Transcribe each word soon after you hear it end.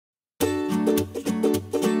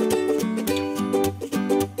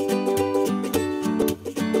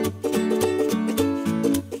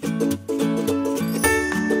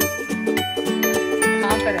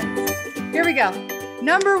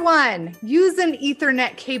Number one, use an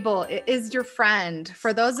Ethernet cable. It is your friend.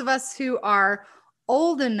 For those of us who are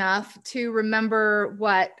old enough to remember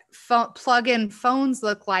what plug-in phones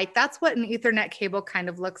look like, that's what an Ethernet cable kind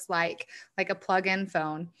of looks like a plug-in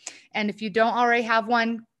phone. And if you don't already have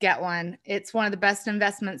one, get one. It's one of the best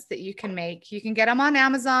investments that you can make. You can get them on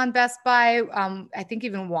Amazon, Best Buy. I think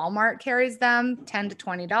even Walmart carries them, $10 to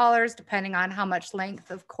 $20, depending on how much length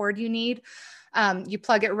of cord you need. You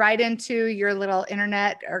plug it right into your little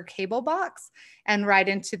internet or cable box and right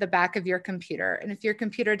into the back of your computer. And if your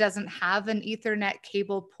computer doesn't have an Ethernet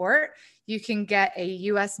cable port, you can get a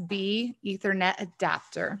USB Ethernet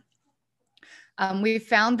adapter. We've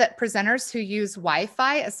found that presenters who use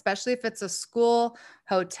Wi-Fi, especially if it's a school,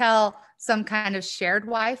 hotel, some kind of shared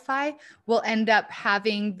Wi-Fi, will end up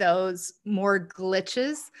having those more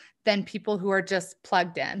glitches than people who are just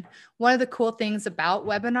plugged in. One of the cool things about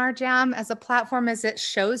Webinar Jam as a platform is it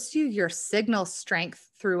shows you your signal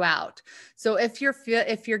strength throughout. So if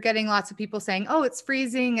you're getting lots of people saying, oh, it's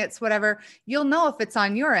freezing, it's whatever, you'll know if it's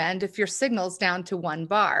on your end if your signal's down to 1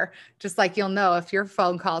 bar. Just like you'll know if your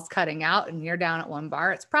phone call's cutting out and you're down at 1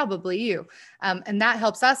 bar, it's probably you. And that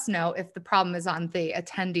helps us know if the problem is on the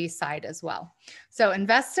attendee side as well. So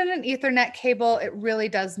invest in an Ethernet cable. It really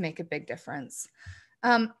does make a big difference.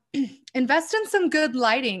 Invest in some good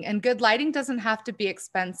lighting, and good lighting doesn't have to be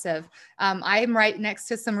expensive. I'm right next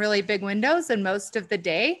to some really big windows, and most of the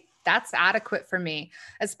day that's adequate for me,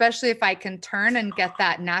 especially if I can turn and get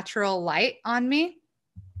that natural light on me.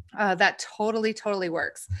 That totally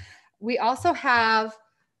works. We also have,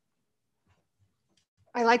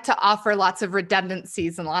 I like to offer lots of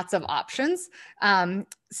redundancies and lots of options.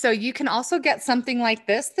 So you can also get something like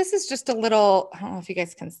this. This is just a little, I don't know if you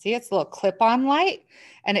guys can see, it's a little clip-on light,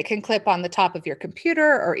 and it can clip on the top of your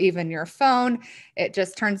computer or even your phone. It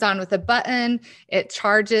just turns on with a button. It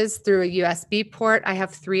charges through a USB port. I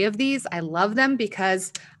have 3 of these. I love them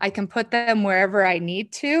because I can put them wherever I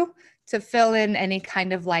need to fill in any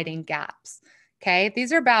kind of lighting gaps. Okay,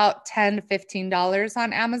 these are about $10 to $15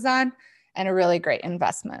 on Amazon, and a really great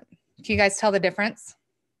investment. Can you guys tell the difference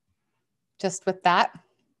just with that?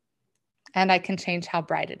 And I can change how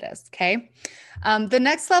bright it is, okay? The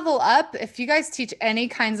next level up, if you guys teach any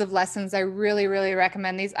kinds of lessons, I really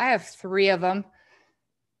recommend these. I have 3 of them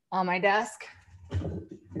on my desk.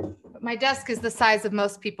 But my desk is the size of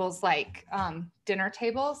most people's dinner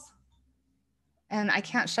tables. And I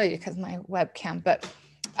can't show you because my webcam, but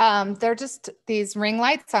they're just these ring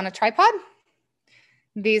lights on a tripod.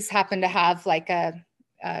 These happen to have like a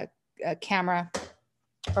camera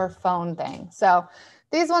or phone thing. So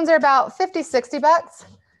these ones are about 50, 60 bucks,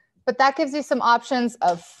 but that gives you some options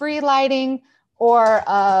of free lighting or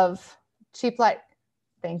of cheap light.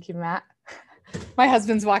 Thank you, Matt. My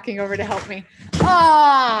husband's walking over to help me.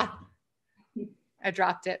 Ah, I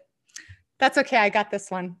dropped it. That's okay, I got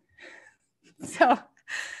this one. So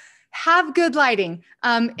have good lighting.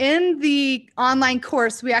 In the online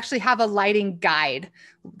course, we actually have a lighting guide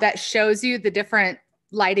that shows you the different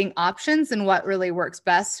lighting options and what really works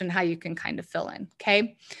best and how you can kind of fill in,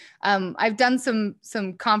 okay? I've done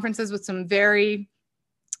some conferences with some very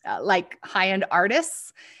high-end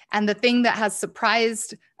artists, and the thing that has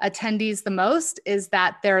surprised attendees the most is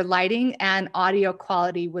that their lighting and audio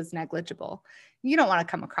quality was negligible. You don't want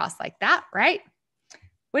to come across like that, right?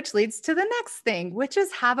 Which leads to the next thing, which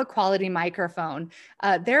is have a quality microphone.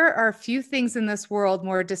 There are a few things in this world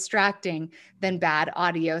more distracting than bad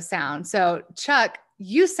audio sound. So Chuck,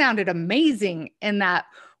 you sounded amazing in that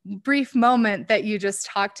brief moment that you just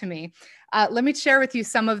talked to me. Let me share with you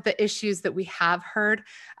some of the issues that we have heard.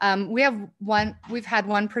 We've had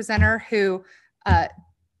one presenter who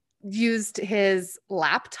used his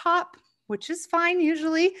laptop, which is fine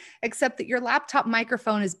usually, except that your laptop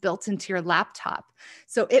microphone is built into your laptop.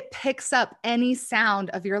 So it picks up any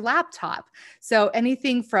sound of your laptop. So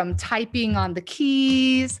anything from typing on the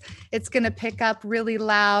keys, it's gonna pick up really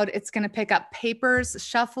loud. It's gonna pick up papers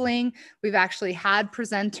shuffling. We've actually had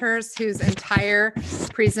presenters whose entire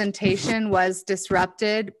presentation was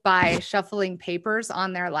disrupted by shuffling papers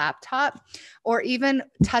on their laptop, or even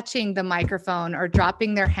touching the microphone or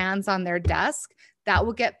dropping their hands on their desk. That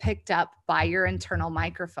will get picked up by your internal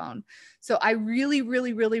microphone. So I really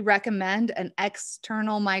recommend an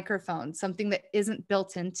external microphone, something that isn't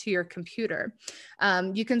built into your computer.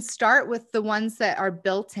 You can start with the ones that are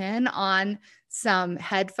built in on some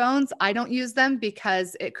headphones. I don't use them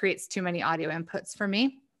because it creates too many audio inputs for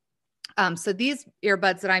me. So these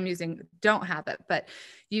earbuds that I'm using don't have it, but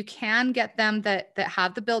you can get them that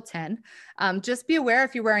have the built-in. Just be aware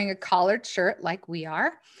if you're wearing a collared shirt like we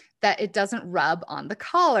are, that it doesn't rub on the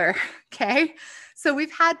collar. Okay. So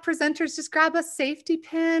we've had presenters just grab a safety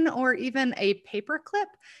pin or even a paper clip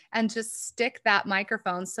and just stick that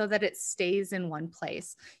microphone so that it stays in one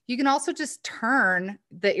place. You can also just turn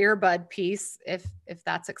the earbud piece if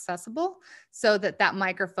that's accessible so that that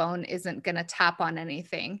microphone isn't going to tap on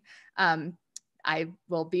anything. I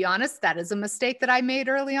will be honest, that is a mistake that I made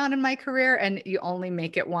early on in my career, and you only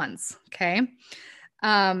make it once. Okay.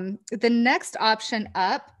 The next option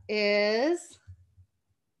up is,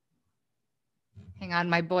 hang on,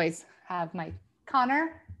 my boys have my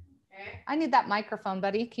Connor. Okay. I need that microphone,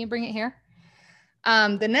 buddy. Can you bring it here?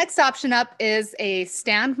 The next option up is a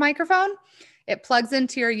stand microphone. It plugs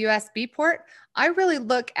into your USB port. I really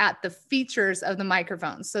look at the features of the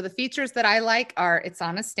microphone. So the features that I like are it's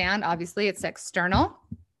on a stand. Obviously, it's external.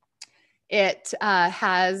 It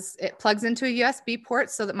plugs into a USB port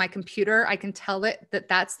so that my computer, I can tell it that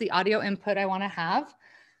that's the audio input I want to have.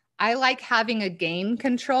 I like having a gain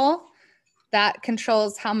control that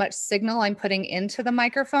controls how much signal I'm putting into the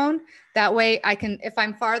microphone. That way I can, if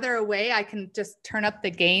I'm farther away, I can just turn up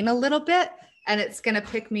the gain a little bit and it's going to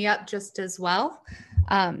pick me up just as well.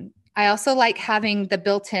 I also like having the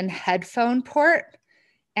built-in headphone port,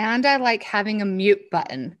 and I like having a mute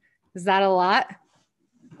button. Is that a lot?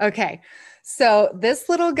 Okay. So this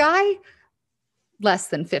little guy, less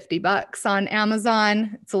than $50 on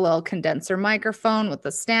Amazon. It's a little condenser microphone with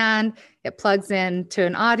a stand. It plugs into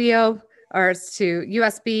an audio or to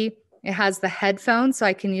USB. It has the headphone, so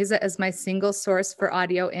I can use it as my single source for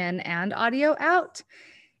audio in and audio out.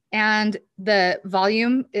 And the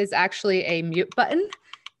volume is actually a mute button.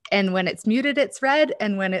 And when it's muted, it's red.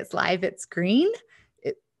 And when it's live, it's green.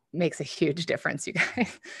 It makes a huge difference, you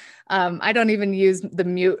guys. I don't even use the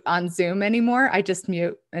mute on Zoom anymore. I just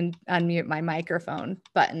mute and unmute my microphone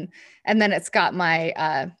button. And then it's got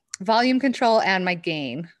my volume control and my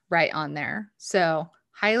gain right on there. So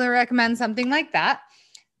highly recommend something like that.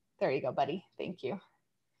 There you go, buddy. Thank you.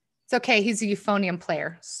 It's okay. He's a euphonium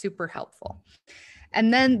player. Super helpful.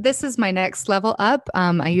 And then this is my next level up.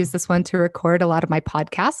 I use this one to record a lot of my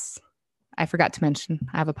podcasts. I forgot to mention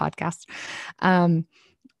I have a podcast. And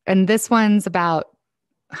this one's about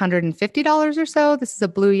 $150 or so. This is a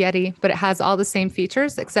Blue Yeti, but it has all the same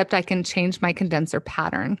features, except I can change my condenser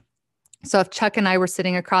pattern. So if Chuck and I were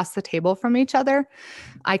sitting across the table from each other,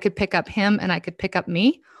 I could pick up him and I could pick up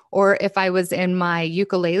me. Or if I was in my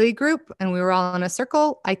ukulele group and we were all in a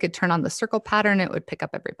circle, I could turn on the circle pattern. It would pick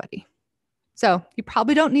up everybody. So you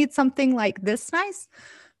probably don't need something like this nice,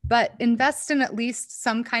 but invest in at least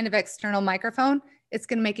some kind of external microphone. It's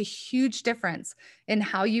going to make a huge difference in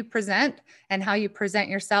how you present and how you present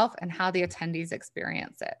yourself and how the attendees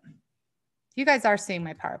experience it. You guys are seeing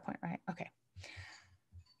my PowerPoint, right? Okay.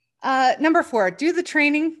 Number 4, do the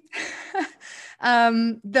training.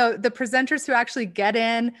 The presenters who actually get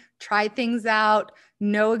in, try things out,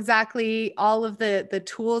 know exactly all of the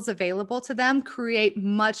tools available to them, create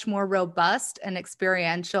much more robust and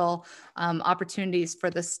experiential opportunities for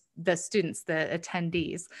the students, the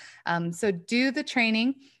attendees. So do the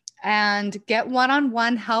training and get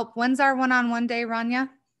one-on-one help. When's our one-on-one day, Rania?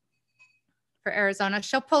 For Arizona?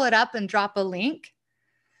 She'll pull it up and drop a link.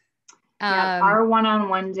 Yeah, our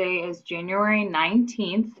one-on-one day is January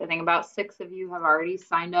 19th. I think about 6 of you have already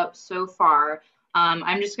signed up so far.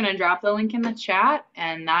 I'm just going to drop the link in the chat,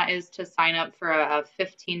 and that is to sign up for a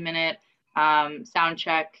 15-minute sound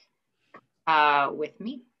check with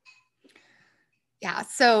me. Yeah.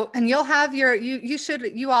 So, and you'll have your,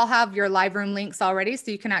 you all have your live room links already.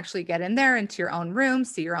 So you can actually get in there into your own room,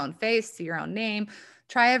 see your own face, see your own name,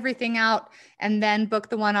 try everything out, and then book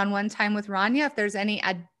the one-on-one time with Rania. If there's any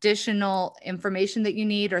additional information that you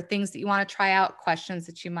need or things that you want to try out, questions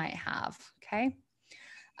that you might have. Okay.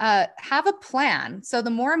 Have a plan. So the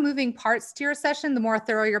more moving parts to your session, the more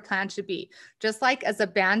thorough your plan should be. Just like as a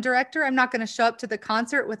band director, I'm not going to show up to the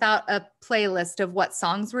concert without a playlist of what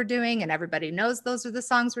songs we're doing, and everybody knows those are the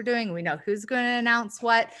songs we're doing. We know who's going to announce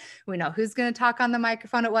what. We know who's going to talk on the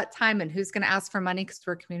microphone at what time and who's going to ask for money because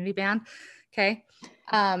we're a community band. Okay.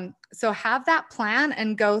 So have that plan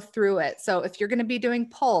and go through it. So if you're going to be doing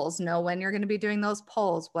polls, know when you're going to be doing those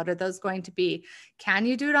polls. What are those going to be? Can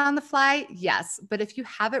you do it on the fly? Yes. But if you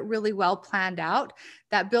have it really well planned out,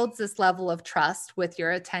 that builds this level of trust with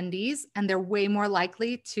your attendees, and they're way more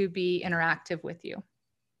likely to be interactive with you.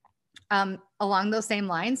 Along those same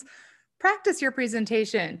lines, practice your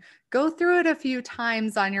presentation, go through it a few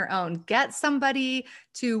times on your own, get somebody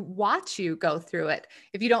to watch you go through it.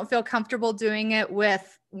 If you don't feel comfortable doing it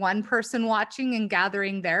with one person watching and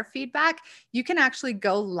gathering their feedback, you can actually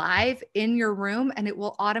go live in your room and it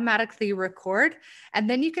will automatically record. And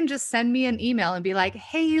then you can just send me an email and be like,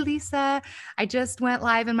 hey, Lisa, I just went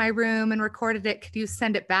live in my room and recorded it. Could you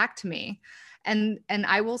send it back to me? And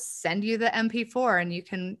I will send you the MP4 and you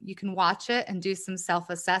can watch it and do some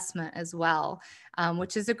self-assessment as well,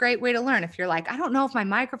 which is a great way to learn. If you're like, I don't know if my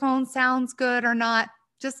microphone sounds good or not,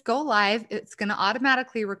 just go live. It's going to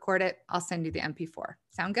automatically record it. I'll send you the MP4.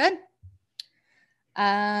 Sound good?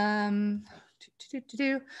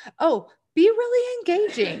 Oh, be really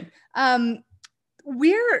engaging.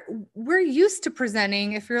 We're used to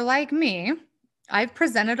presenting. If you're like me, I've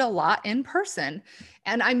presented a lot in person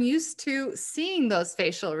and I'm used to seeing those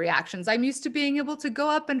facial reactions. I'm used to being able to go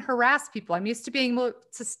up and harass people. I'm used to being able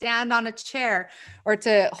to stand on a chair or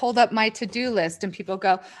to hold up my to-do list and people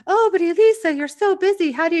go, oh, but Elisa, you're so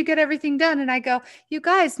busy. How do you get everything done? And I go, you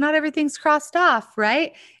guys, not everything's crossed off,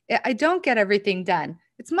 right? I don't get everything done.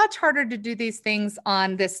 It's much harder to do these things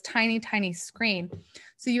on this tiny, tiny screen.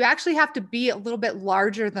 So you actually have to be a little bit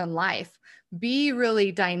larger than life, be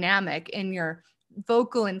really dynamic in your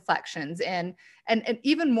vocal inflections and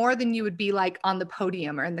even more than you would be like on the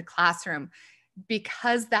podium or in the classroom,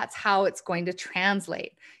 because that's how it's going to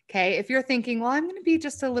translate. Okay. If you're thinking, well, I'm going to be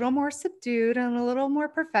just a little more subdued and a little more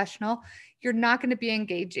professional, you're not going to be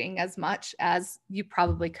engaging as much as you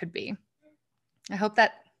probably could be. I hope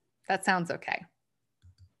that sounds okay.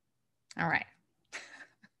 All right.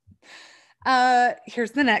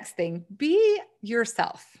 Here's the next thing. Be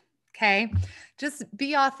yourself. Okay. Just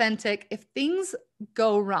be authentic. If things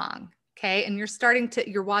go wrong, okay, and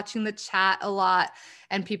you're watching the chat a lot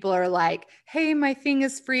and people are like, hey, my thing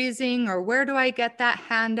is freezing, or where do I get that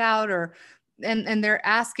handout? And they're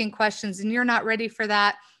asking questions and you're not ready for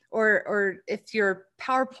that. Or if your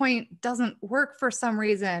PowerPoint doesn't work for some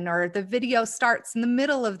reason, or the video starts in the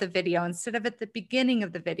middle of the video instead of at the beginning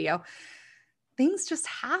of the video, things just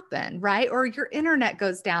happen, right? Or your internet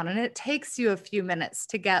goes down and it takes you a few minutes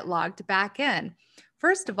to get logged back in.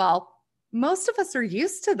 First of all, most of us are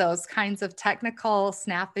used to those kinds of technical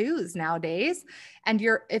snafus nowadays. And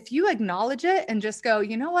if you acknowledge it and just go,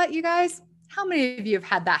 you know what, you guys, how many of you have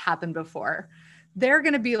had that happen before? They're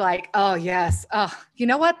going to be like, oh yes. Oh, you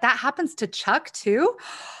know what? That happens to Chuck too.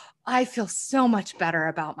 I feel so much better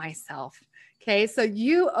about myself. Okay, so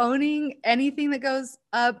you owning anything that goes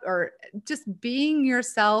up or just being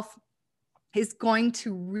yourself is going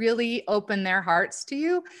to really open their hearts to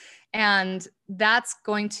you. And that's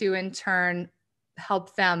going to, in turn,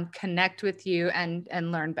 help them connect with you and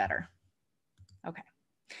learn better.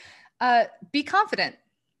 Okay. Be confident,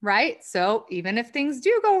 right? So even if things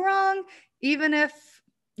do go wrong, even if,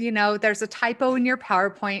 there's a typo in your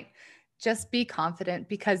PowerPoint, just be confident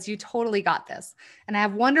because you totally got this. And I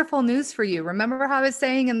have wonderful news for you. Remember how I was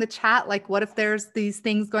saying in the chat, like, what if there's these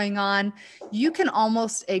things going on? You can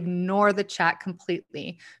almost ignore the chat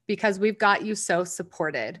completely because we've got you so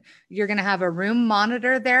supported. You're going to have a room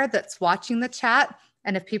monitor there that's watching the chat.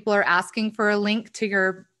 And if people are asking for a link to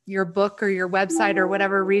your book or your website or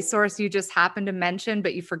whatever resource you just happened to mention,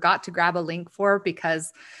 but you forgot to grab a link for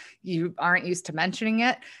because you aren't used to mentioning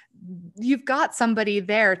it, you've got somebody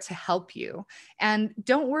there to help you. And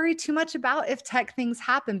don't worry too much about if tech things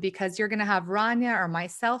happen because you're going to have Rania or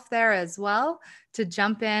myself there as well to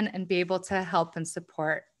jump in and be able to help and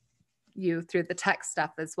support you through the tech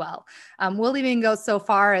stuff as well. We'll even go so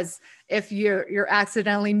far as if you're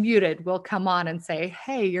accidentally muted, we'll come on and say,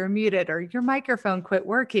 hey, you're muted, or your microphone quit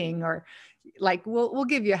working, or like we'll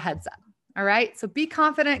give you a heads up. All right. So be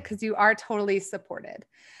confident because you are totally supported.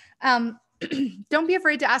 Don't be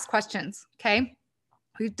afraid to ask questions. Okay.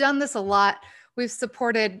 We've done this a lot. We've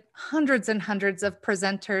supported hundreds and hundreds of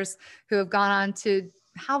presenters who have gone on to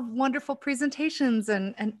have wonderful presentations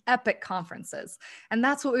and epic conferences. And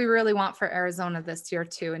that's what we really want for Arizona this year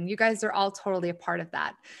too. And you guys are all totally a part of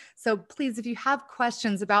that. So please, if you have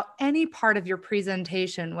questions about any part of your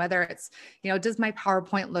presentation, whether it's, does my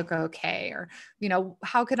PowerPoint look okay? Or,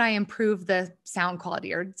 how could I improve the sound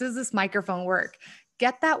quality? Or does this microphone work?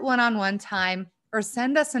 Get that one-on-one time or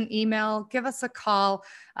send us an email, give us a call.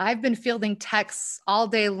 I've been fielding texts all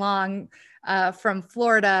day long from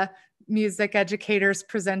Florida music educators,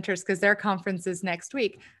 presenters, because their conference is next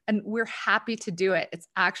week. And we're happy to do it. It's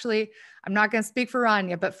actually, I'm not going to speak for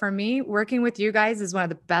Rania, but for me, working with you guys is one of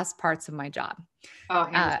the best parts of my job. Oh,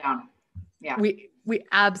 hands down. Yeah. We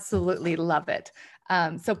absolutely love it.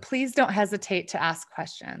 So please don't hesitate to ask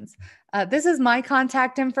questions. This is my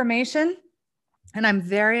contact information. And I'm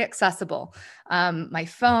very accessible. My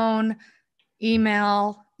phone,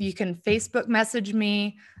 email, you can Facebook message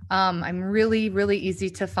me. I'm really, really easy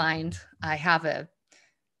to find. I have a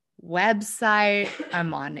website.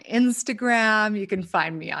 I'm on Instagram. You can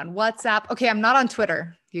find me on WhatsApp. Okay, I'm not on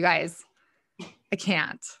Twitter, you guys. I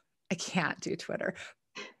can't do Twitter,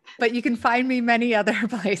 but you can find me many other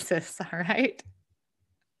places. All right.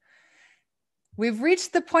 We've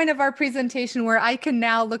reached the point of our presentation where I can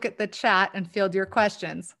now look at the chat and field your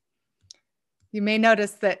questions. You may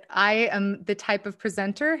notice that I am the type of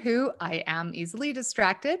presenter who I am easily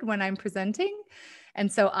distracted when I'm presenting. And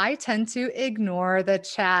so I tend to ignore the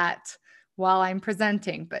chat while I'm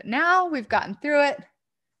presenting. But now we've gotten through it.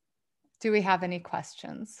 Do we have any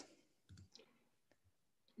questions?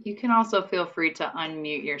 You can also feel free to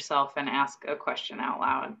unmute yourself and ask a question out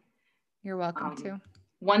loud. You're welcome to.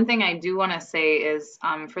 One thing I do want to say is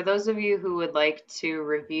for those of you who would like to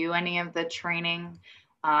review any of the training,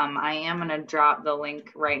 I am going to drop the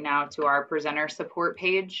link right now to our presenter support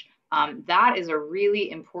page. That is a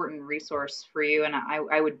really important resource for you, and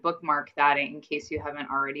I would bookmark that in case you haven't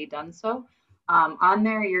already done so. On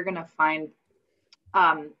there, you're going to find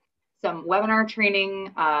some webinar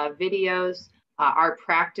training videos, our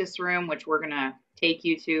practice room, which we're going to take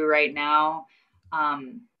you to right now.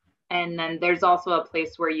 And then there's also a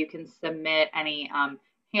place where you can submit any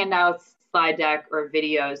handouts, slide deck, or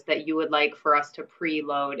videos that you would like for us to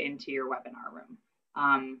preload into your webinar room.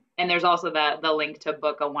 And there's also the link to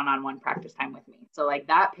book a one-on-one practice time with me. So like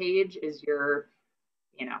that page is your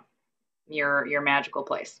magical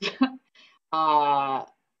place.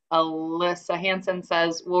 Alyssa Hansen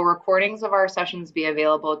says, will recordings of our sessions be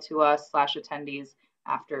available to us / attendees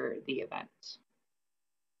after the event?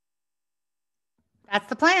 That's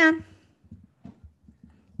the plan.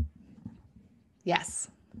 Yes.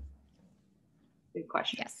 Good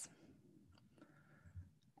question. Yes.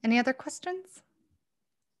 Any other questions?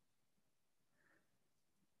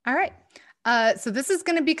 All right. So this is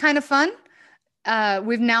going to be kind of fun.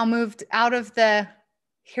 We've now moved out of the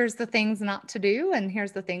here's the things not to do and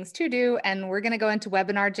here's the things to do. And we're going to go into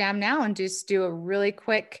Webinar Jam now and just do a really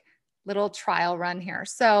quick little trial run here.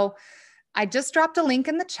 So I just dropped a link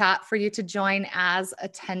in the chat for you to join as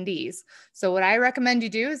attendees. So what I recommend you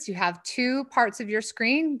do is you have two parts of your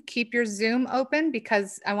screen. Keep your Zoom open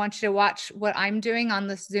because I want you to watch what I'm doing on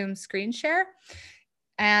this Zoom screen share.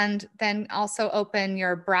 And then also open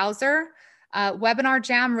your browser. Webinar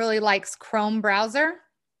Jam really likes Chrome browser.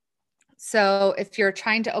 So if you're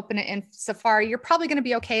trying to open it in Safari, you're probably going to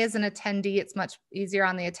be okay as an attendee. It's much easier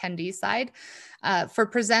on the attendee side. For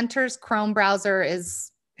presenters, Chrome browser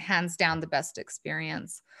is hands down the best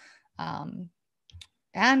experience.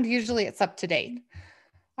 And usually it's up to date.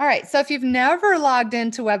 All right, so if you've never logged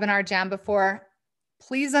into Webinar Jam before,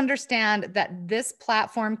 please understand that this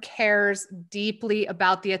platform cares deeply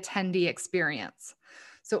about the attendee experience.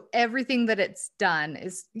 So everything that it's done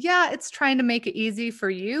is, yeah, it's trying to make it easy for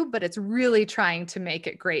you, but it's really trying to make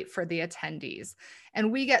it great for the attendees.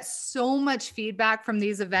 And we get so much feedback from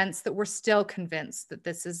these events that we're still convinced that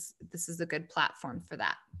this is a good platform for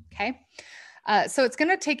that, okay? So it's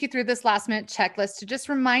gonna take you through this last minute checklist to just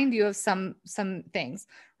remind you of some things.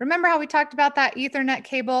 Remember how we talked about that Ethernet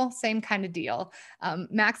cable? Same kind of deal.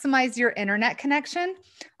 Maximize your internet connection.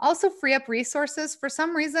 Also free up resources. For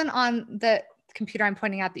some reason on the computer I'm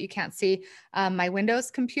pointing out that you can't see, my Windows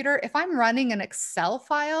computer, if I'm running an Excel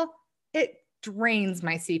file, it drains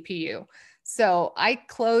my CPU. So I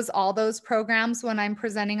close all those programs when I'm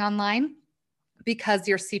presenting online because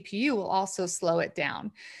your CPU will also slow it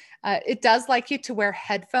down. It does like you to wear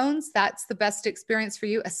headphones. That's the best experience for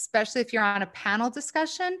you, especially if you're on a panel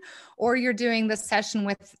discussion or you're doing the session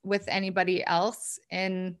with anybody else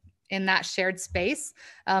in that shared space.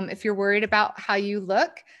 If you're worried about how you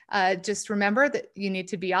look, just remember that you need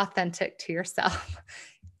to be authentic to yourself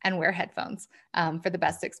and wear headphones for the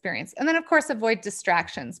best experience. And then of course, avoid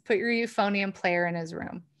distractions. Put your euphonium player in his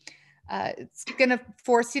room. It's gonna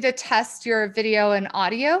force you to test your video and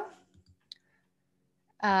audio.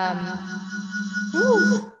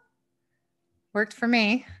 Worked for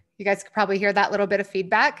me. You guys could probably hear that little bit of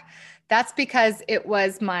feedback. That's because it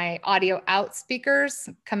was my audio out speakers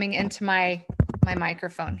coming into my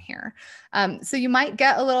microphone here. So you might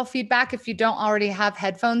get a little feedback if you don't already have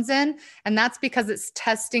headphones in, and that's because it's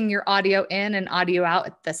testing your audio in and audio out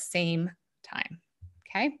at the same time,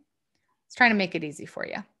 okay? It's trying to make it easy for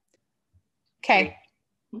you. Okay,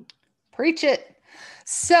 preach it.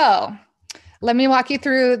 So let me walk you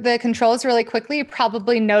through the controls really quickly. You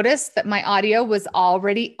probably noticed that my audio was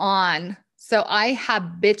already on. So I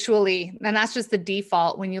habitually, and that's just the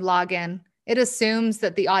default when you log in, it assumes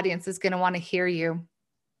that the audience is going to want to hear you,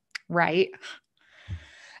 right?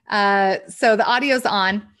 So the audio's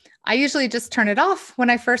on. I usually just turn it off when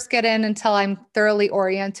I first get in until I'm thoroughly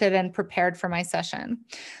oriented and prepared for my session.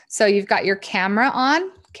 So you've got your camera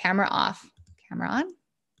on, camera off, camera on,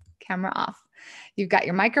 camera off. You've got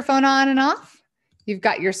your microphone on and off. You've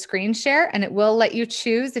got your screen share, and it will let you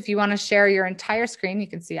choose if you want to share your entire screen. You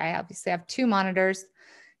can see I obviously have 2 monitors.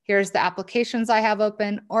 Here's the applications I have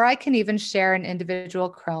open, or I can even share an individual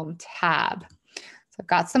Chrome tab. So I've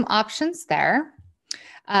got some options there.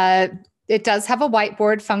 It does have a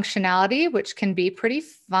whiteboard functionality, which can be pretty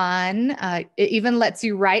fun. It even lets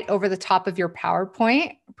you write over the top of your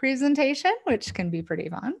PowerPoint presentation, which can be pretty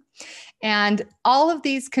fun. And all of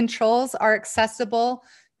these controls are accessible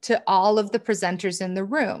to all of the presenters in the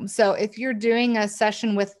room. So if you're doing a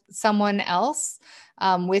session with someone else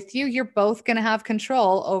with you, you're both going to have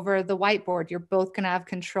control over the whiteboard. You're both going to have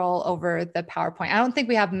control over the PowerPoint. I don't think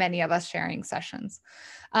we have many of us sharing sessions.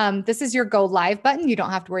 This is your go live button. You don't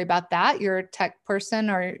have to worry about that. Your tech person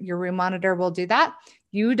or your room monitor will do that.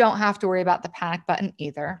 You don't have to worry about the panic button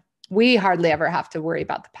either. We hardly ever have to worry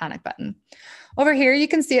about the panic button. Over here, you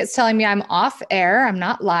can see it's telling me I'm off air. I'm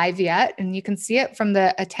not live yet. And you can see it from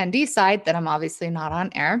the attendee side that I'm obviously not on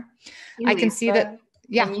air. Hey, I can see that.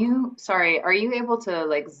 Yeah. Are you able to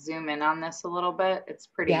like zoom in on this a little bit? It's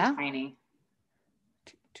pretty tiny.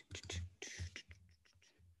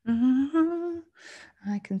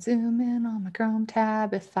 I can zoom in on my Chrome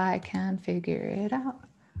tab if I can figure it out.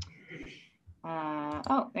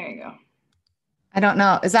 Oh, there you go. I don't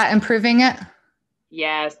know. Is that improving it?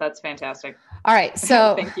 Yes, that's fantastic. All right.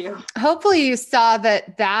 So thank you. Hopefully you saw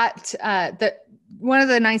that one of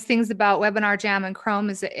the nice things about Webinar Jam and Chrome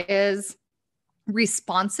is it is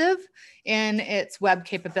responsive in its web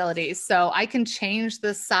capabilities. So I can change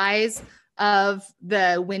the size of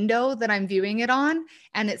the window that I'm viewing it on,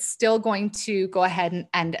 and it's still going to go ahead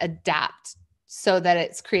and adapt so that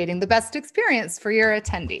it's creating the best experience for your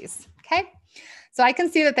attendees. Okay. So I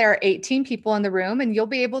can see that there are 18 people in the room, and you'll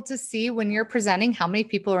be able to see when you're presenting how many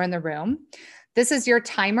people are in the room. This is your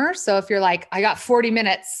timer. So if you're like, I got 40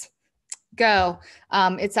 minutes, go,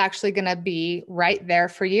 it's actually going to be right there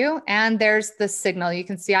for you. And there's the signal. You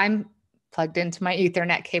can see I'm plugged into my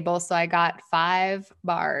Ethernet cable. So I got 5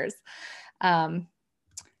 bars.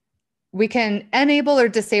 We can enable or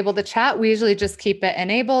disable the chat. We usually just keep it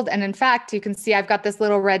enabled. And in fact, you can see I've got this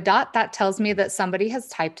little red dot that tells me that somebody has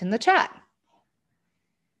typed in the chat.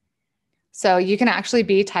 So you can actually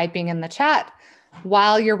be typing in the chat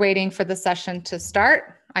while you're waiting for the session to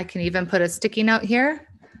start. I can even put a sticky note here.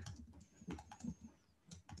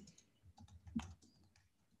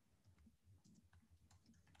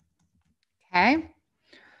 Okay.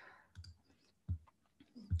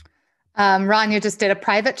 Ron, you just did a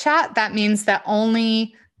private chat. That means that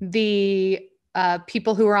only the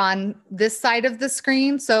people who are on this side of the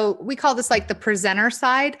screen. So we call this like the presenter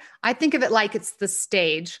side. I think of it like it's the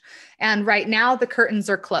stage. And right now the curtains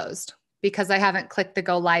are closed because I haven't clicked the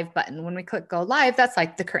go live button. When we click go live, that's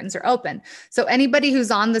like the curtains are open. So anybody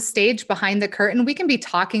who's on the stage behind the curtain, we can be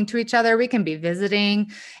talking to each other, we can be visiting,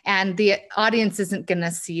 and the audience isn't going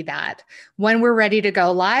to see that. When we're ready to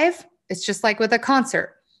go live, it's just like with a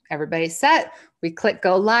concert. Everybody's set. We click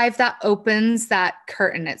go live, that opens that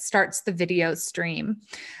curtain. It starts the video stream.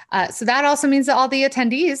 So that also means that all the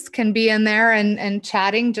attendees can be in there and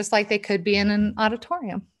chatting just like they could be in an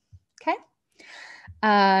auditorium. Okay.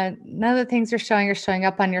 None of the things you're showing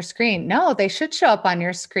up on your screen. No, they should show up on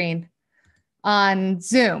your screen on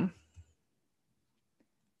Zoom.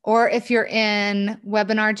 Or if you're in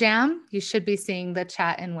Webinar Jam, you should be seeing the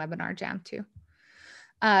chat in Webinar Jam too.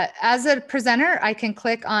 As a presenter, I can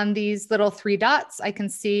click on these little 3 dots. I can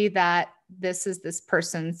see that this is this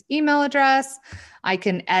person's email address. I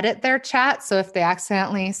can edit their chat. So if they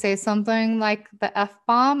accidentally say something like the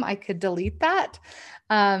F-bomb, I could delete that.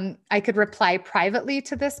 I could reply privately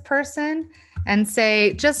to this person and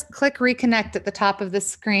say, just click reconnect at the top of the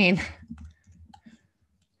screen.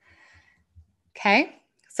 Okay,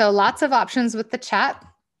 so lots of options with the chat.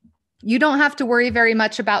 You don't have to worry very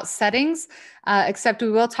much about settings, except we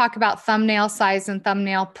will talk about thumbnail size and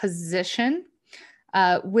thumbnail position.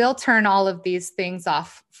 We'll turn all of these things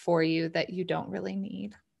off for you that you don't really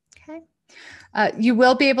need. Okay. You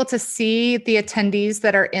will be able to see the attendees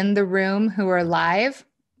that are in the room who are live.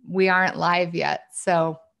 We aren't live yet,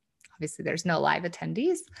 so obviously there's no live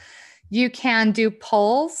attendees. You can do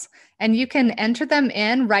polls, and you can enter them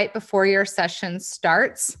in right before your session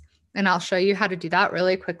starts. And I'll show you how to do that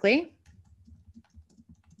really quickly.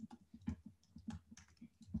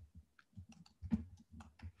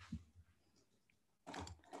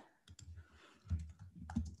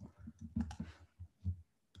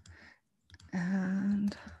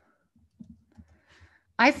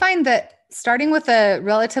 I find that starting with a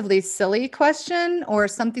relatively silly question or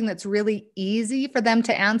something that's really easy for them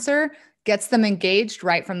to answer gets them engaged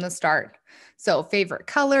right from the start. So favorite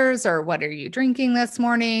colors, or what are you drinking this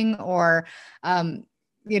morning? Or,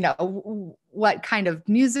 what kind of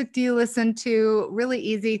music do you listen to? Really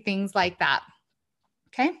easy things like that.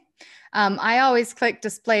 Okay. I always click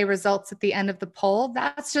display results at the end of the poll.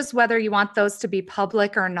 That's just whether you want those to be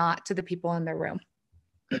public or not to the people in the room.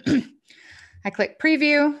 I click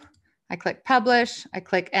preview, I click publish, I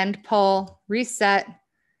click end poll, reset,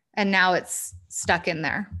 and now it's stuck in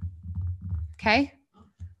there. Okay.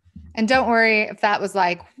 And don't worry if that was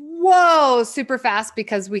like, whoa, super fast,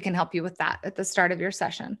 because we can help you with that at the start of your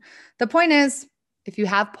session. The point is, if you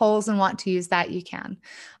have polls and want to use that, you can.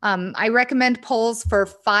 I recommend polls for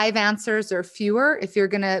 5 answers or fewer. If you're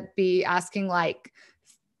going to be asking like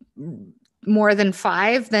more than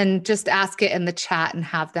 5, then just ask it in the chat and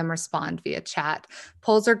have them respond via chat.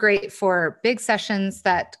 Polls are great for big sessions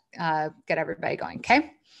that get everybody going.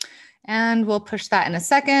 Okay. And we'll push that in a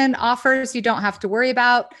second. Offers you don't have to worry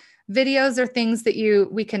about. Videos are things that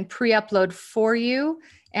we can pre-upload for you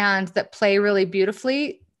and that play really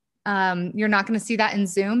beautifully. You're not going to see that in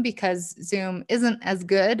Zoom because Zoom isn't as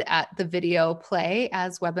good at the video play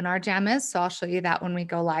as Webinar Jam is. So I'll show you that when we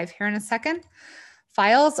go live here in a second.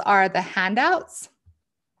 Files are the handouts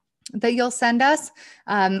that you'll send us.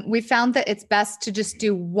 We found that it's best to just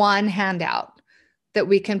do one handout that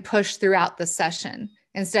we can push throughout the session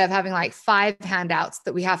instead of having like 5 handouts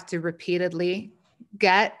that we have to repeatedly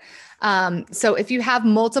get. So if you have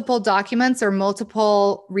multiple documents or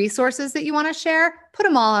multiple resources that you want to share, put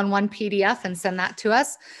them all on one PDF and send that to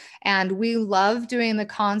us. And we love doing the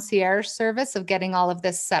concierge service of getting all of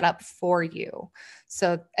this set up for you.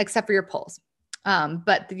 So except for your polls.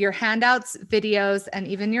 But your handouts, videos, and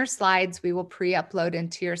even your slides, we will pre-upload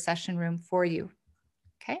into your session room for you.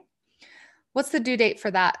 Okay. What's the due date for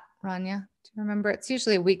that, Rania? Do you remember? It's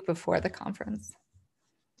usually a week before the conference.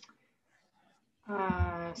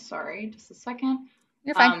 Sorry, just a second.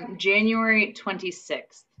 You're fine. January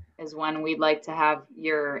 26th is when we'd like to have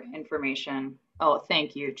your information. Oh,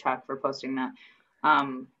 thank you, Chuck, for posting that.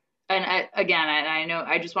 And I know,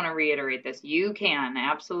 I just want to reiterate this. You can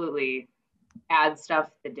absolutely add stuff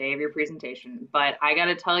the day of your presentation, but I got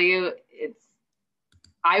to tell you,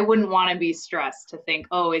 I wouldn't want to be stressed to think,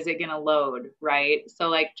 oh, is it going to load, right? So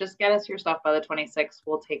like, just get us your stuff by the 26th.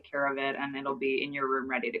 We'll take care of it and it'll be in your room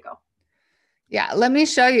ready to go. Yeah, let me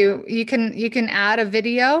show you. You can add a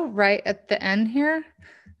video right at the end here,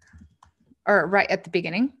 or right at the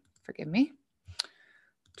beginning. Forgive me.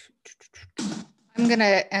 I'm going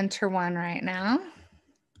to enter one right now.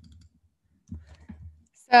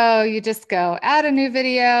 So you just go add a new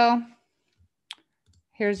video.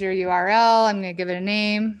 Here's your URL. I'm going to give it a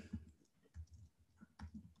name.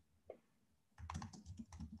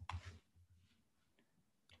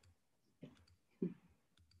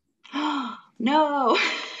 No.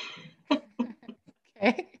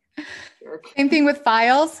 Okay. Same thing with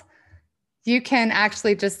files. You can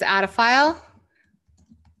actually just add a file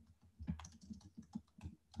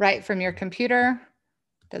right from your computer.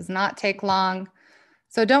 Does not take long.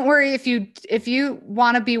 So don't worry if you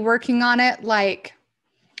want to be working on it like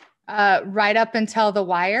right up until the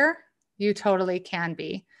wire, you totally can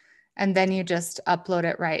be. And then you just upload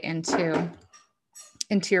it right into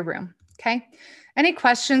your room. Okay. Any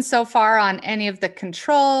questions so far on any of the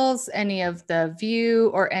controls, any of the view,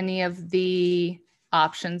 or any of the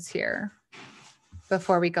options here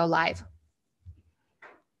before we go live?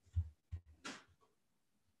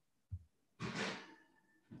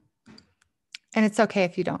 And it's okay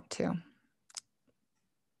if you don't too.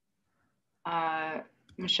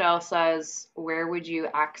 Michelle says, where would you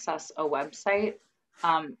access a website?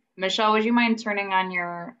 Michelle, would you mind turning on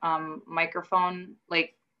your microphone?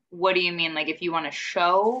 Like, what do you mean? Like if you want to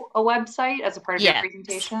show a website as a part of your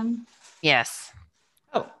presentation? Yes.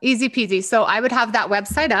 Oh, easy peasy. So I would have that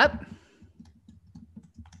website up.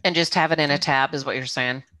 And just have it in a tab is what you're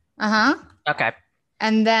saying? Uh-huh. Okay.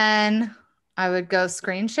 And then I would go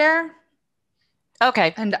screen share.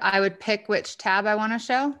 Okay. And I would pick which tab I want to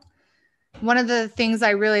show. One of the things I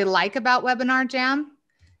really like about Webinar Jam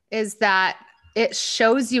is that it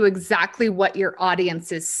shows you exactly what your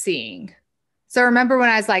audience is seeing. So remember when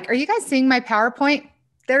I was like, are you guys seeing my PowerPoint?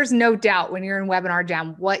 There's no doubt when you're in Webinar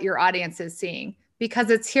Jam what your audience is seeing because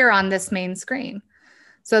it's here on this main screen.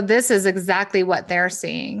 So this is exactly what they're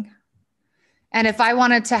seeing. And if I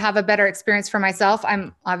wanted to have a better experience for myself,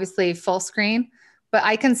 I'm obviously full screen, but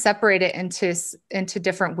I can separate it into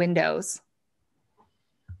different windows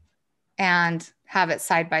and have it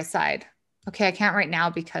side by side. Okay, I can't right now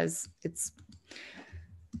because it's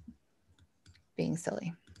being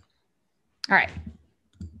silly. All right.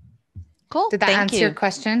 Cool. Did that answer your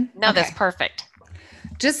question? No, okay. That's perfect.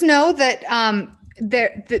 Just know that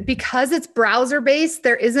because it's browser based,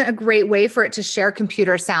 there isn't a great way for it to share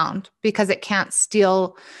computer sound because it can't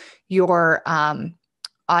steal your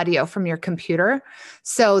audio from your computer.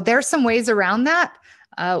 So there's some ways around that.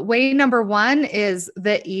 Way number one is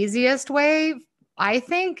the easiest way, I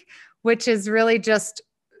think, which is really just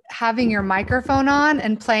having your microphone on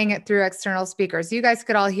and playing it through external speakers. You guys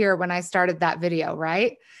could all hear when I started that video,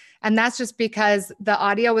 right? And that's just because the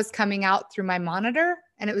audio was coming out through my monitor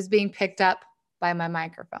and it was being picked up by my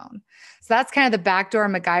microphone. So that's kind of the backdoor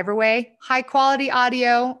MacGyver way. High quality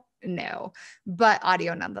audio, no, but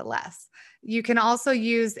audio nonetheless. You can also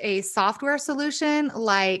use a software solution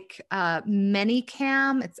like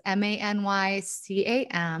Manycam. It's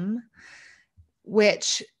Manycam,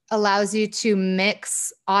 which allows you to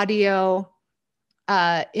mix audio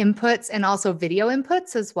inputs and also video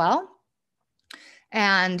inputs as well.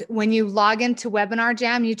 And when you log into Webinar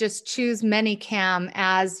Jam, you just choose Manycam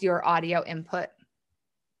as your audio input.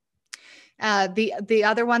 The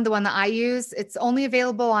other one, the one that I use, it's only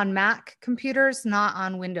available on Mac computers, not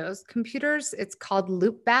on Windows computers. It's called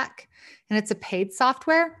Loopback, and it's a paid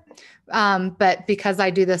software. But because I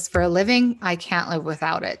do this for a living, I can't live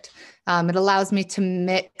without it. It allows me to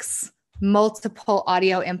mix multiple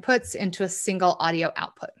audio inputs into a single audio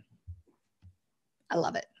output. I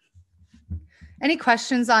love it. Any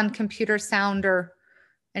questions on computer sound or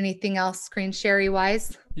anything else screen share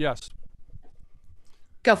wise? Yes.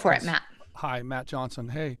 Go for it, Matt. Hi, Matt Johnson.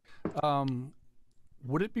 Hey,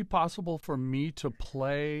 would it be possible for me to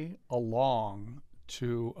play along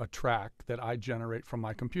to a track that I generate from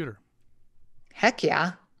my computer? Heck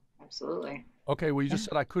yeah. Absolutely. Okay, well, you just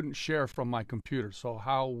said I couldn't share from my computer. So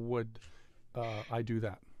how would I do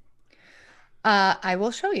that? I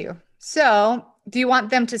will show you. So do you want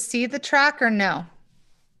them to see the track or no?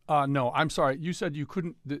 No, I'm sorry. You said you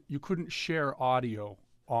couldn't share audio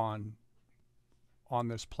on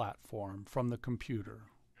this platform from the computer.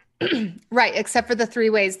 Right, except for the 3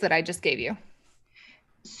 ways that I just gave you.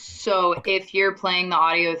 So if you're playing the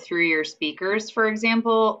audio through your speakers, for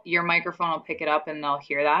example, your microphone will pick it up and they'll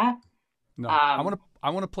hear that. No, I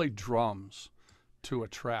want to play drums to a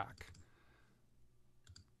track.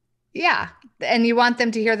 Yeah, and you want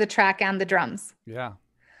them to hear the track and the drums. Yeah.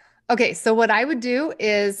 Okay, so what I would do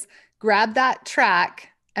is grab that track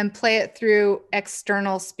and play it through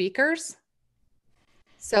external speakers.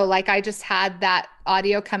 So like I just had that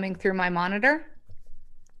audio coming through my monitor.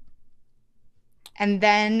 And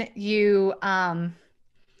then you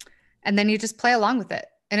just play along with it.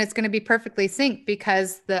 And it's going to be perfectly synced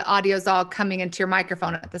because the audio is all coming into your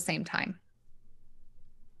microphone at the same time.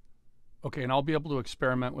 Okay, and I'll be able to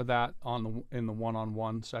experiment with that in the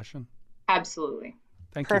one-on-one session? Absolutely.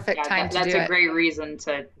 Thank you. Perfect time to do it. That's a great reason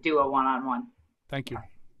to do a one-on-one. Thank you.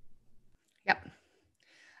 Yep.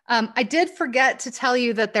 I did forget to tell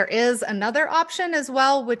you that there is another option as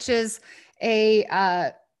well, which is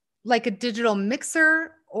like a digital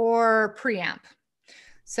mixer or preamp.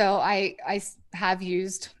 So I have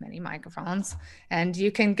used many microphones, and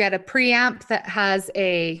you can get a preamp that has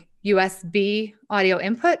a USB audio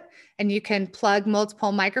input, and you can plug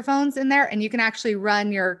multiple microphones in there, and you can actually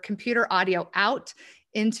run your computer audio out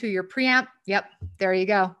into your preamp. Yep, there you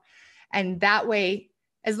go. And that way,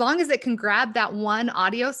 as long as it can grab that one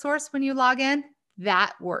audio source when you log in,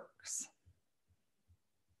 that works.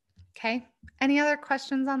 Okay, any other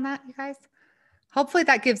questions on that, you guys? Hopefully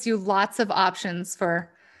that gives you lots of options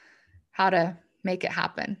for how to make it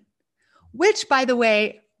happen. Which, by the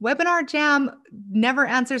way, Webinar Jam never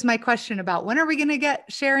answers my question about when are we going to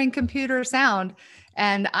get sharing computer sound?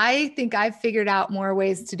 And I think I've figured out more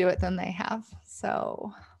ways to do it than they have.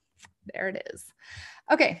 So there it is.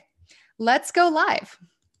 Okay, let's go live.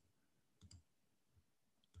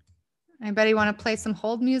 Anybody want to play some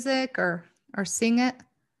hold music or sing it?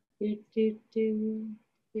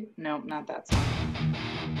 No, not that song.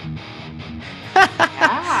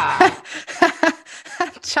 Yeah.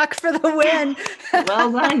 Chuck for the win.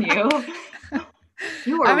 Well done, you.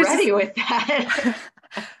 You were ready with that.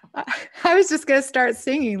 I was just going to start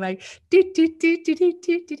singing like,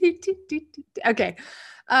 okay.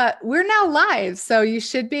 We're now live. So you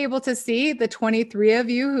should be able to see the 23 of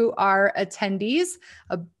you who are attendees.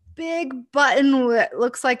 A big button that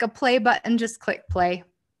looks like a play button. Just click play.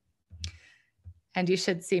 And you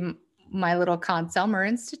should see my little Conselmer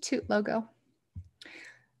Institute logo.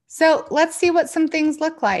 So let's see what some things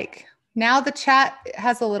look like. Now the chat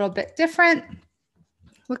has a little bit different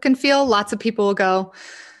look and feel. Lots of people will go,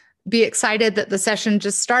 be excited that the session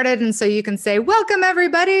just started. And so you can say, welcome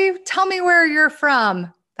everybody. Tell me where you're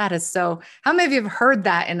from. That is so, how many of you have heard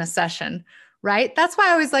that in a session, right? That's why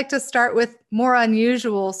I always like to start with more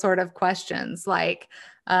unusual sort of questions. Like,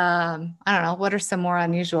 I don't know, what are some more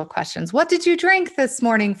unusual questions? What did you drink this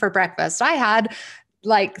morning for breakfast? I had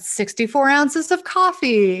like 64 ounces of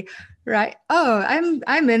coffee, right? Oh,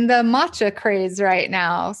 I'm in the matcha craze right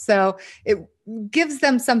now. So it gives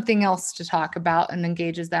them something else to talk about and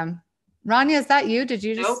engages them. Rania, is that you? Did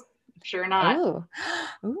you just? Nope, sure not.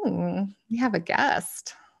 Oh, we have a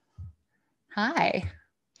guest. Hi.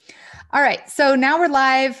 All right, so now we're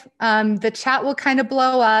live. The chat will kind of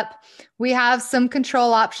blow up. We have some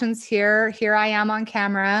control options here. Here I am on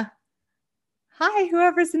camera. Hi,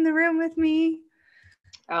 whoever's in the room with me.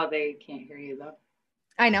 Oh, they can't hear you though.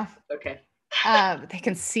 I know. Okay. They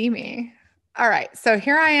can see me. All right, so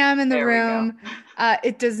here I am in the room.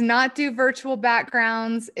 It does not do virtual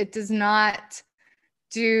backgrounds. It does not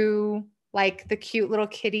do like the cute little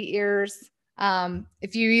kitty ears.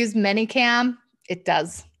 If you use ManyCam, it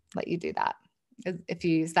does let you do that if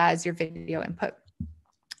you use that as your video input.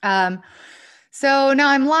 So now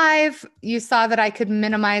I'm live. You saw that I could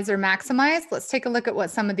minimize or maximize. Let's take a look at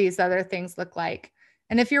what some of these other things look like.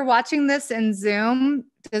 And if you're watching this in Zoom,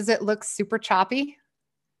 does it look super choppy?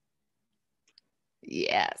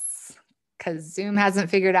 Yes, because Zoom hasn't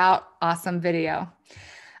figured out awesome video.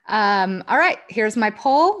 All right, here's my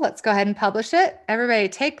poll. Let's go ahead and publish it. Everybody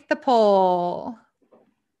take the poll.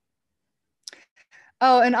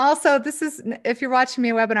 Oh, and also this is, if you're watching me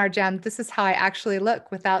a webinar, Jen, this is how I actually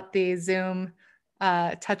look without the Zoom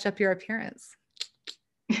touch up your appearance.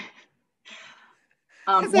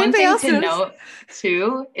 One thing to note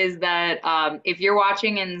too is that if you're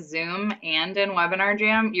watching in Zoom and in Webinar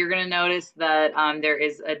Jam, you're going to notice that there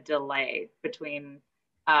is a delay between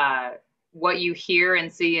what you hear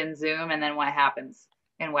and see in Zoom and then what happens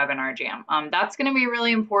in Webinar Jam. That's going to be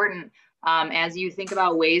really important as you think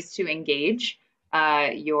about ways to engage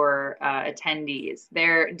your attendees.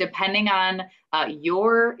 Depending on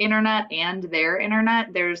your internet and their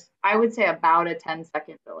internet, there's, I would say, about a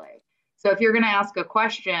 10-second delay. So if you're going to ask a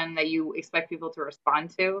question that you expect people to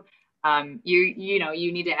respond to,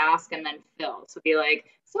 you need to ask and then fill. So be like,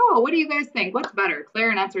 so what do you guys think? What's better,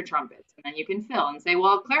 clarinets or trumpets? And then you can fill and say,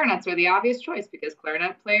 well, clarinets are the obvious choice because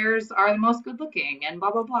clarinet players are the most good looking and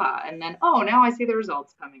blah, blah, blah. And then, oh, now I see the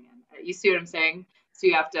results coming in. You see what I'm saying? So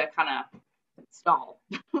you have to kind of stall.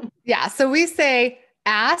 Yeah. So we say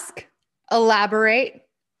ask, elaborate,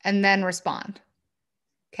 and then respond.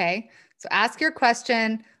 Okay. So ask your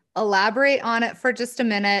question, elaborate on it for just a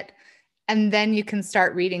minute, and then you can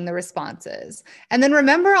start reading the responses. And then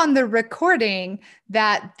remember on the recording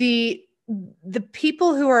that the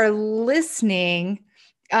people who are listening,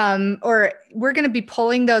 or we're going to be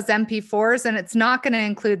pulling those MP4s, and it's not going to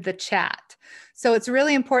include the chat. So it's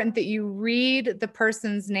really important that you read the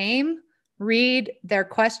person's name, read their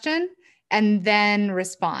question, and then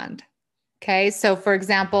respond. Okay. So for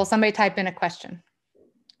example, somebody type in a question.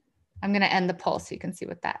 I'm going to end the poll so you can see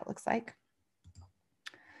what that looks like.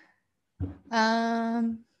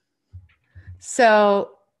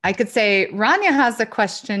 So I could say, Rania has a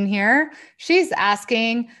question here. She's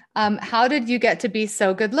asking, how did you get to be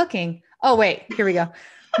so good looking? Oh, wait, here we go.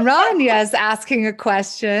 Rania's asking a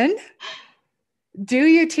question. Do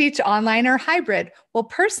you teach online or hybrid? Well,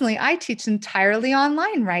 personally, I teach entirely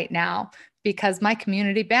online right now because my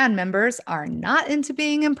community band members are not into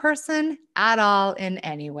being in person at all in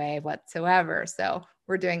any way whatsoever. So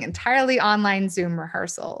we're doing entirely online Zoom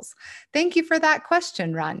rehearsals. Thank you for that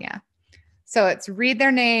question, Rania. So it's read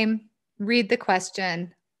their name, read the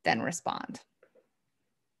question, then respond.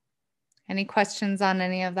 Any questions on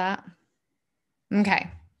any of that? Okay,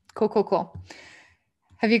 cool.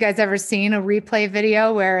 Have you guys ever seen a replay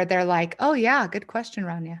video where they're like, oh yeah, good question,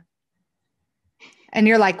 Rania? And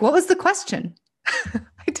you're like, what was the question?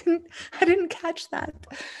 I didn't catch that.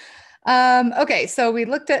 Okay, so we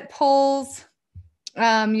looked at polls.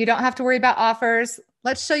 You don't have to worry about offers.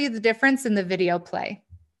 Let's show you the difference in the video play.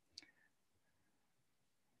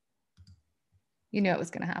 You knew it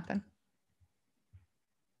was going to happen.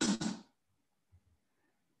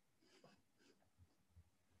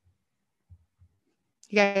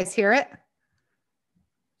 You guys hear it?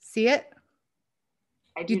 See it?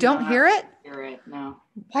 You don't hear it? Hear it, no.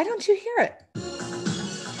 Why don't you hear it?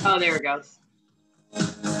 Oh, there it goes.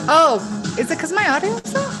 Oh, is it because my audio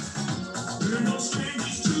is off?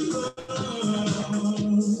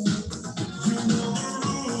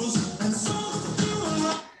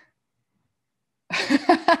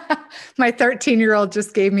 My 13-year-old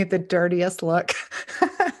just gave me the dirtiest look.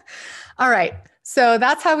 All right. So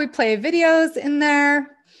that's how we play videos in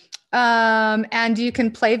there. And you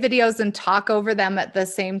can play videos and talk over them at the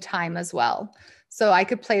same time as well. So I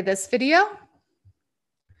could play this video.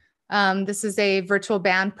 This is a virtual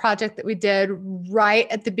band project that we did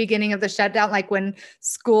right at the beginning of the shutdown, like when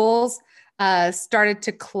schools started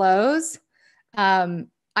to close.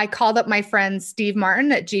 I called up my friend Steve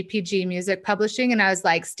Martin at GPG Music Publishing, and I was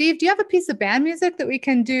like, Steve, do you have a piece of band music that we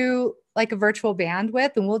can do like a virtual band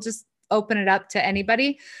with? And we'll just open it up to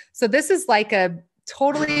anybody. So this is like a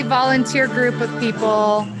totally volunteer group of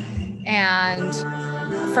people, and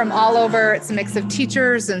from all over. It's a mix of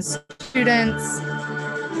teachers and students,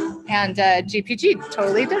 and GPG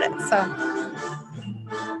totally did it. So,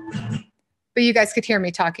 but you guys could hear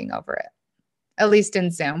me talking over it, at least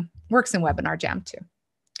in Zoom. Works in Webinar Jam too.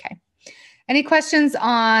 Okay. Any questions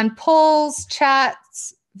on polls,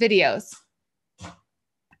 chats, videos?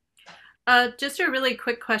 Just a really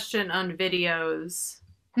quick question on videos.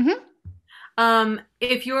 Mm-hmm.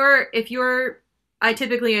 I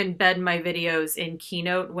typically embed my videos in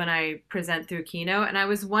Keynote when I present through Keynote, and I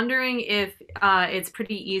was wondering if it's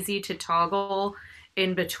pretty easy to toggle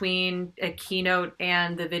in between a Keynote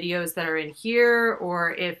and the videos that are in here,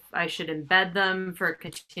 or if I should embed them for a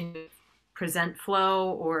continued present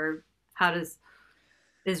flow, or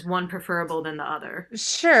is one preferable than the other?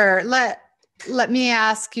 Sure. Let me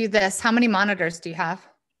ask you this. How many monitors do you have?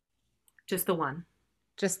 Just the one.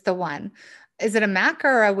 Just the one. Is it a Mac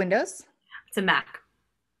or a Windows? It's a Mac.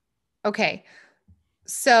 Okay.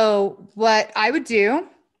 So what I would do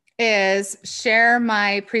is share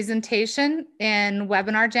my presentation in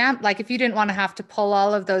Webinar Jam. Like if you didn't want to have to pull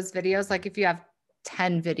all of those videos, like if you have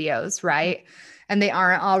 10 videos, right? And they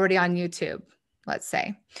aren't already on YouTube, let's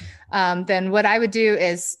say, then what I would do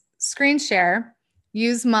is screen share,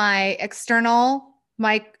 use my external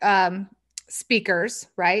mic speakers,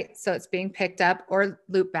 right? So it's being picked up, or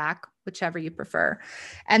loop back, whichever you prefer.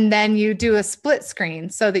 And then you do a split screen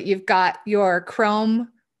so that you've got your Chrome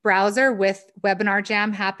browser with Webinar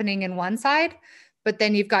Jam happening in one side, but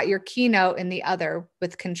then you've got your Keynote in the other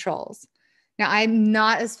with controls. Now, I'm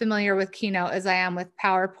not as familiar with Keynote as I am with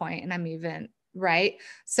PowerPoint, and I'm even, right?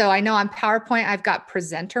 So I know on PowerPoint, I've got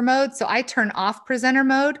presenter mode. So I turn off presenter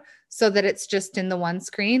mode so that it's just in the one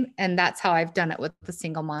screen. And that's how I've done it with the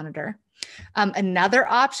single monitor. Another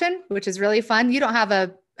option, which is really fun. You don't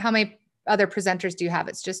have how many other presenters do you have?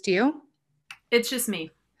 It's just you? It's just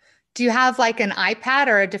me. Do you have like an iPad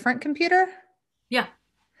or a different computer? Yeah.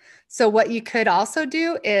 So what you could also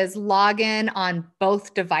do is log in on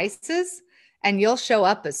both devices, and you'll show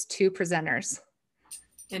up as two presenters.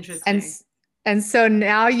 Interesting. And so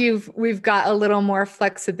now we've got a little more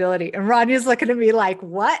flexibility. And Rodney's looking at me like,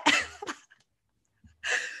 what?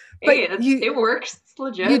 But hey, it works. It's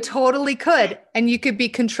legit. You totally could. And you could be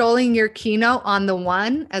controlling your Keynote on the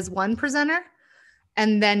one as one presenter,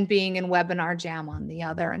 and then being in Webinar Jam on the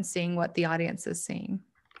other and seeing what the audience is seeing.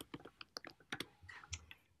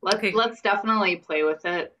 Let's definitely play with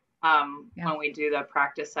it when we do the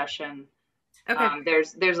practice session. Okay.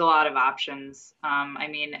 There's a lot of options. I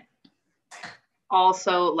mean,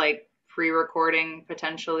 also like pre-recording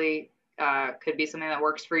potentially could be something that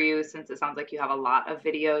works for you, since it sounds like you have a lot of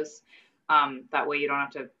videos. That way you don't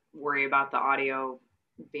have to worry about the audio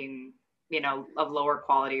being, of lower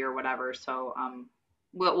quality or whatever. So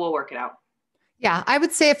we'll work it out. Yeah, I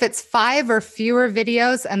would say if it's 5 or fewer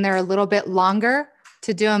videos and they're a little bit longer,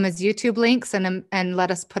 to do them as YouTube links and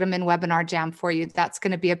let us put them in Webinar Jam for you. That's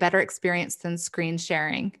going to be a better experience than screen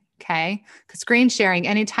sharing. Okay. Because screen sharing,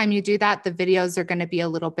 anytime you do that, the videos are going to be a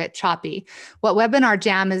little bit choppy. What Webinar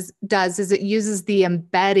Jam does is it uses the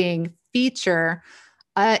embedding feature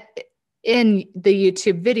in the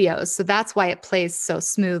YouTube videos. So that's why it plays so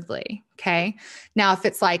smoothly. Okay. Now, if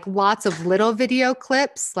it's like lots of little video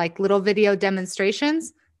clips, like little video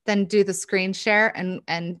demonstrations, then do the screen share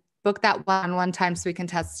and book that one time so we can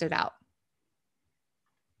test it out.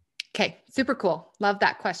 Okay. Super cool. Love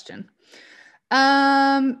that question.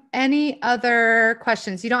 Any other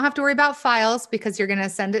questions? You don't have to worry about files because you're going to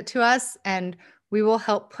send it to us and we will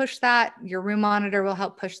help push that. Your room monitor will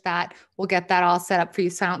help push that. We'll get that all set up for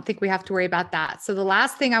you. So I don't think we have to worry about that. So the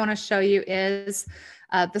last thing I want to show you is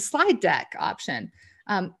the slide deck option.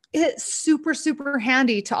 It's super, super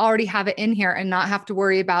handy to already have it in here and not have to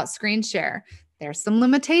worry about screen share. There's some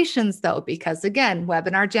limitations though, because again,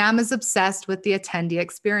 Webinar Jam is obsessed with the attendee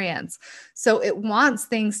experience. So it wants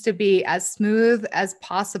things to be as smooth as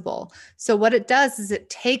possible. So what it does is it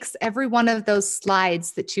takes every one of those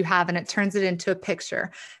slides that you have and it turns it into a picture.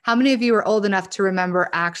 How many of you are old enough to remember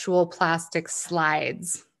actual plastic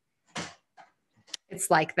slides? it's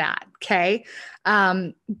like that. Okay.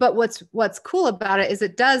 But what's cool about it is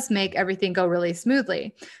it does make everything go really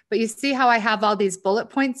smoothly. But you see how I have all these bullet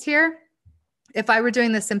points here? If I were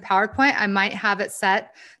doing this in PowerPoint, I might have it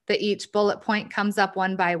set that each bullet point comes up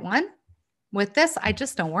one by one. With this, I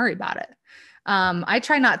just don't worry about it. I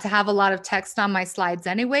try not to have a lot of text on my slides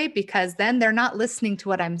anyway, because then they're not listening to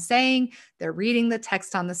what I'm saying. They're reading the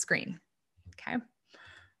text on the screen. Okay.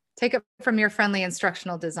 Take it from your friendly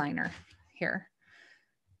instructional designer here.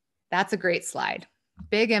 That's a great slide.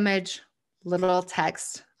 Big image, little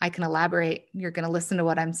text. I can elaborate. You're going to listen to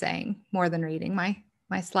what I'm saying more than reading my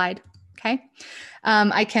slide. Okay.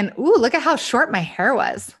 I can, ooh, look at how short my hair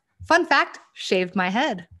was. Fun fact, shaved my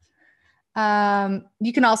head.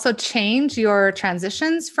 You can also change your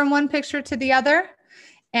transitions from one picture to the other.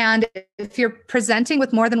 And if you're presenting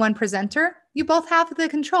with more than one presenter, you both have the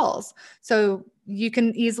controls. So you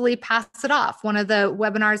can easily pass it off. One of the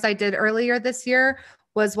webinars I did earlier this year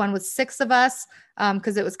was one with 6 of us,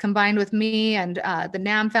 because it was combined with me and the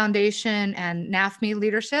NAM Foundation and NAFME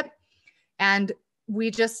leadership. And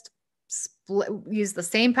we just used the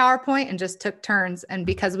same PowerPoint and just took turns. And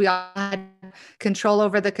because we all had control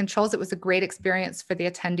over the controls, it was a great experience for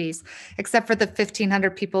the attendees, except for the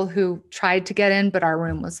 1,500 people who tried to get in, but our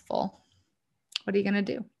room was full. What are you going to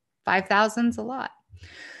do? 5,000's a lot.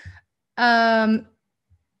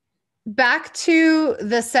 Back to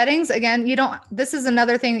the settings. Again, this is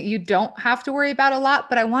another thing that you don't have to worry about a lot,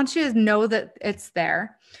 but I want you to know that it's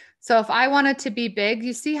there. So if I wanted to be big,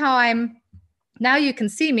 you see how now you can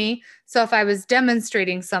see me. So if I was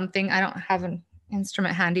demonstrating something, I don't have an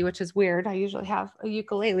instrument handy, which is weird. I usually have a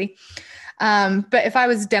ukulele. But if I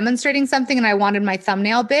was demonstrating something and I wanted my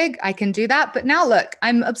thumbnail big, I can do that. But now look,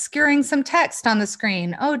 I'm obscuring some text on the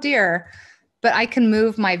screen. Oh dear. But I can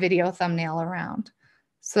move my video thumbnail around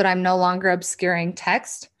so that I'm no longer obscuring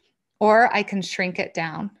text, or I can shrink it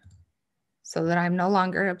down so that I'm no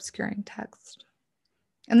longer obscuring text.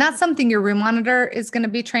 And that's something your room monitor is going to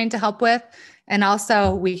be trained to help with. And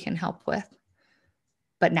also we can help with.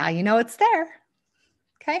 But now you know it's there.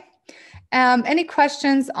 Okay. Any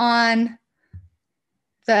questions on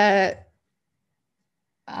the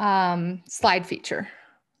slide feature?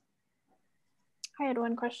 I had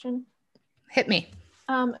one question. Hit me.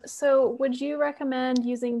 So would you recommend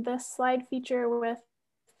using this slide feature with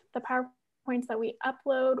the PowerPoints that we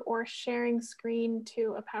upload, or sharing screen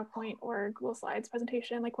to a PowerPoint or Google Slides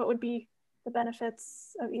presentation? Like, what would be the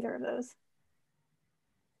benefits of either of those?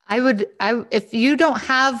 If you don't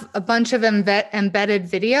have a bunch of embedded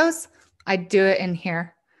videos, I'd do it in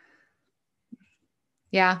here.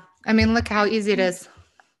 Yeah. I mean, look how easy it is.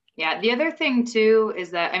 Yeah. The other thing too is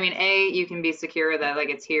that, I mean, you can be secure that like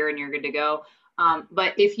it's here and you're good to go.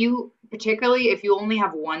 But particularly if you only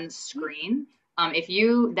have one screen, if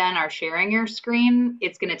you then are sharing your screen,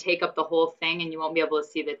 it's going to take up the whole thing and you won't be able to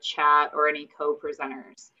see the chat or any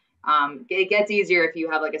co-presenters. It gets easier if you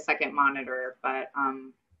have like a second monitor, but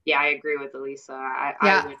yeah, I agree with Elisa.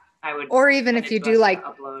 I would. Or even if you do like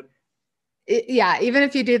upload. Even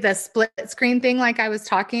if you do the split screen thing like I was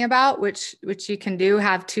talking about, which you can do,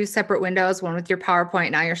 have 2 separate windows, one with your PowerPoint,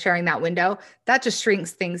 now you're sharing that window, that just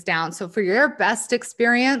shrinks things down. So for your best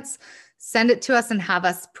experience, send it to us and have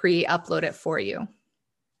us pre-upload it for you.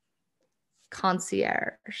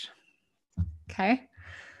 Concierge. Okay.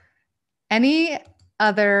 Any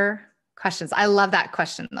other questions? I love that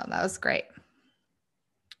question though. That was great.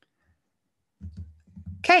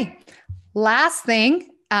 Okay. Last thing.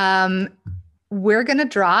 We're going to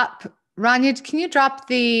drop, Rania, can you drop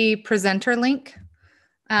the presenter link?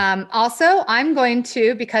 Also, I'm going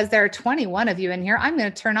to, because there are 21 of you in here, I'm going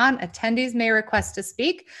to turn on attendees may request to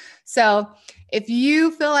speak. So if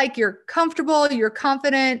you feel like you're comfortable, you're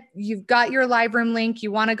confident, you've got your live room link,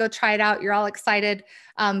 you want to go try it out, you're all excited,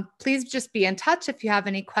 please just be in touch if you have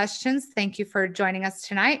any questions. Thank you for joining us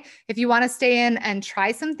tonight. If you want to stay in and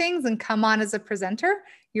try some things and come on as a presenter,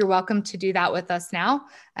 you're welcome to do that with us now.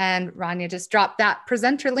 And Rania just dropped that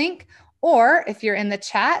presenter link. Or if you're in the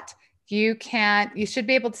chat, you should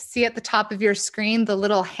be able to see at the top of your screen the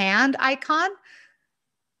little hand icon,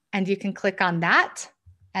 and you can click on that.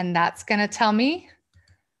 And that's going to tell me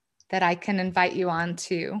that I can invite you on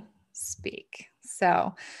to speak.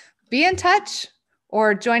 So be in touch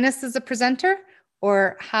or join us as a presenter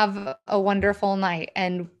or have a wonderful night.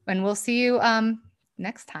 And we'll see you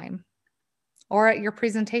next time or at your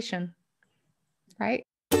presentation, right?